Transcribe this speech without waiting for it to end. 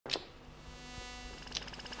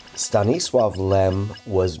Stanisław Lem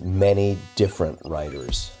was many different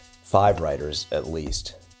writers, 5 writers at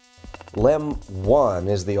least. Lem One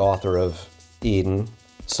is the author of Eden,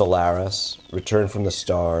 Solaris, Return from the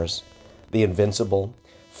Stars, The Invincible,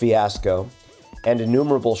 Fiasco, and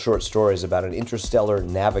innumerable short stories about an interstellar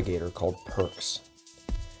navigator called Perks.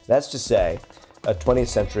 That's to say, a 20th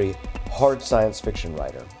century hard science fiction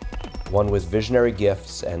writer, one with visionary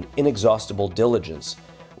gifts and inexhaustible diligence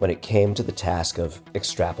when it came to the task of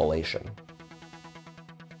extrapolation.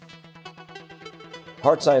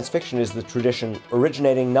 Hard science fiction is the tradition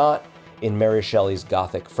originating not in Mary Shelley's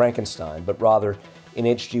Gothic Frankenstein, but rather in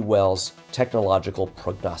H.G. Wells' technological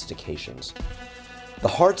prognostications. The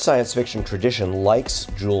hard science fiction tradition likes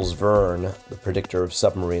Jules Verne, the predictor of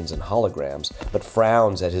submarines and holograms, but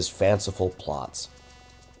frowns at his fanciful plots.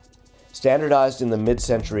 Standardized in the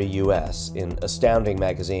mid-century US in Astounding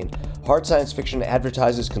magazine, hard science fiction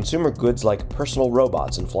advertises consumer goods like personal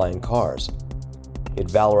robots and flying cars. It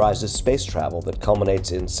valorizes space travel that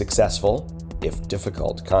culminates in successful, if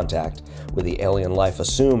difficult, contact with the alien life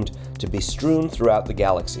assumed to be strewn throughout the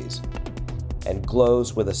galaxies, and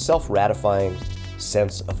glows with a self-ratifying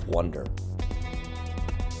sense of wonder.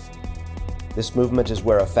 This movement is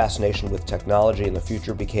where a fascination with technology in the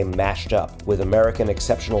future became mashed up with American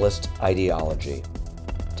exceptionalist ideology,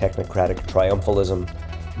 technocratic triumphalism,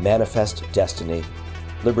 manifest destiny,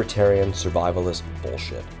 libertarian survivalist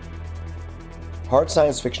bullshit. Hard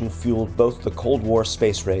science fiction fueled both the Cold War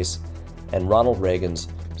space race and Ronald Reagan's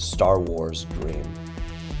Star Wars dream.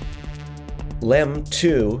 Lem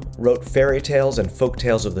Two wrote fairy tales and folk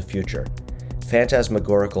tales of the future,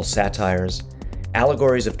 phantasmagorical satires,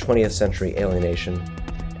 allegories of 20th century alienation,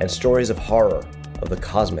 and stories of horror of the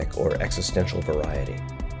cosmic or existential variety.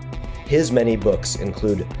 His many books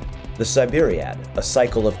include The Siberiad, a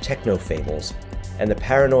cycle of techno-fables, and the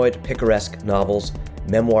paranoid, picaresque novels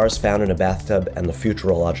Memoirs Found in a Bathtub and the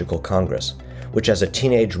Futurological Congress, which as a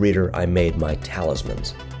teenage reader I made my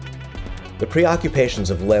talismans. The preoccupations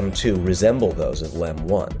of Lem Two resemble those of Lem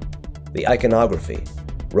One. The iconography,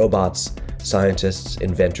 robots, scientists,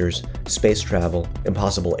 inventors, space travel,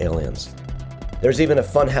 impossible aliens. There's even a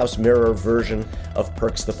funhouse mirror version of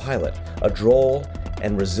Perks the Pilot, a droll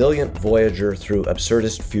and resilient voyager through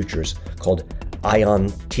absurdist futures called Ion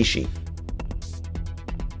Tishi.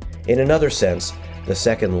 In another sense, the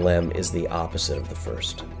second Lem is the opposite of the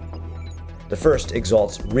first. The first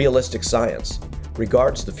exalts realistic science,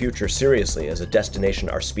 regards the future seriously as a destination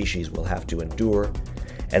our species will have to endure,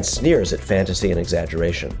 and sneers at fantasy and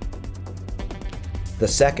exaggeration. The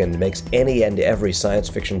second makes any and every science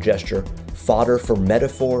fiction gesture fodder for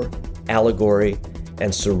metaphor, allegory,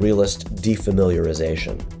 and surrealist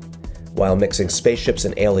defamiliarization, while mixing spaceships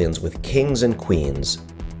and aliens with kings and queens,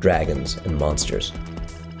 dragons and monsters.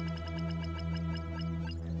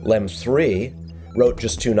 Lem Three wrote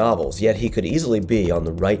just 2 novels, yet he could easily be, on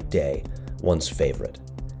the right day, one's favorite.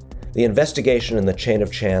 The investigation and the chain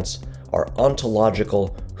of chance are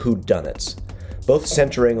ontological whodunits, both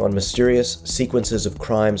centering on mysterious sequences of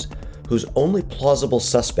crimes whose only plausible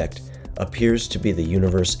suspect appears to be the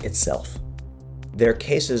universe itself. Their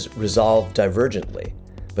cases resolve divergently,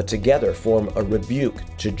 but together form a rebuke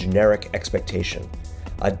to generic expectation,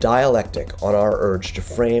 a dialectic on our urge to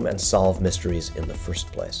frame and solve mysteries in the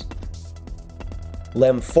first place.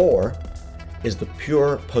 Lem Four is the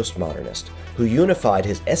pure postmodernist who unified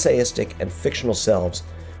his essayistic and fictional selves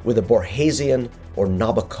with a Borgesian or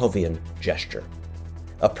Nabokovian gesture.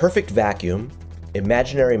 A perfect vacuum,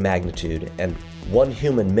 imaginary magnitude, and 1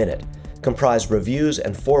 human minute comprise reviews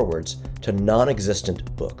and forewords to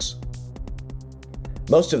non-existent books.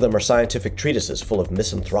 Most of them are scientific treatises full of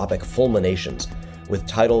misanthropic fulminations with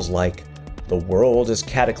titles like The World is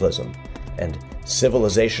Cataclysm, and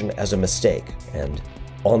Civilization as a Mistake, and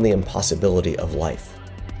On the Impossibility of Life.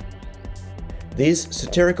 These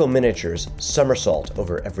satirical miniatures somersault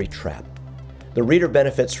over every trap. The reader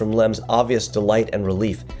benefits from Lem's obvious delight and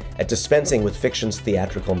relief at dispensing with fiction's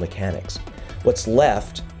theatrical mechanics. What's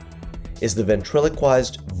left is the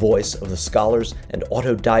ventriloquized voice of the scholars and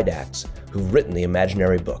autodidacts who've written the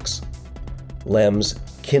imaginary books. Lem's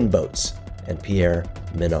Kinboats and Pierre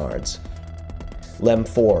Menard's. Lem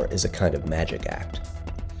Four is a kind of magic act.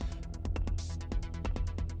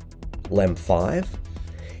 Lem Five?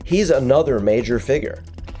 He's another major figure.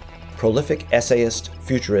 Prolific essayist,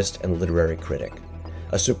 futurist, and literary critic.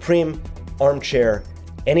 A supreme armchair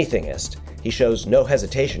anythingist, he shows no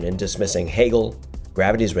hesitation in dismissing Hegel,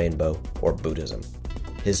 Gravity's Rainbow, or Buddhism.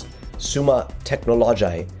 His Summa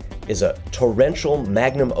Technologiae is a torrential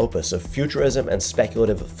magnum opus of futurism and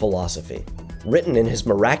speculative philosophy, written in his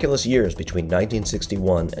miraculous years between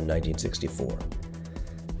 1961 and 1964.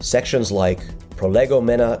 Sections like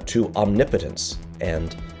Prolegomena to Omnipotence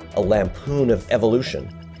and A Lampoon of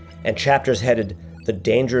Evolution, and chapters headed The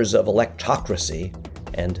Dangers of Electocracy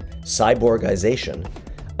and Cyborgization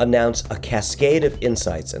announce a cascade of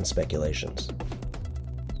insights and speculations.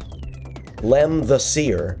 Lem the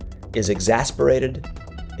Seer is exasperated,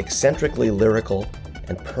 eccentrically lyrical,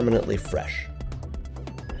 and permanently fresh.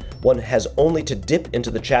 One has only to dip into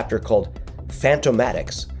the chapter called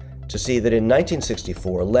Phantomatics to see that in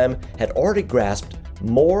 1964, Lem had already grasped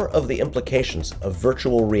more of the implications of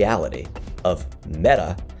virtual reality, of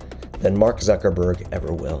meta, than Mark Zuckerberg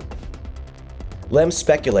ever will. Lem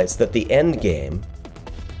speculates that the end game,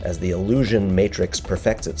 as the illusion matrix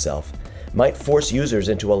perfects itself, might force users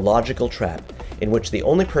into a logical trap in which the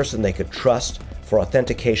only person they could trust for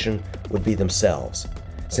authentication would be themselves,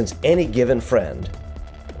 since any given friend,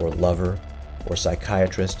 or lover, or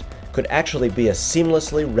psychiatrist could actually be a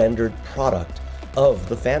seamlessly rendered product of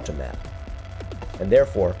the Phantom app, and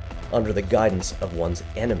therefore under the guidance of one's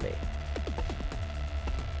enemy.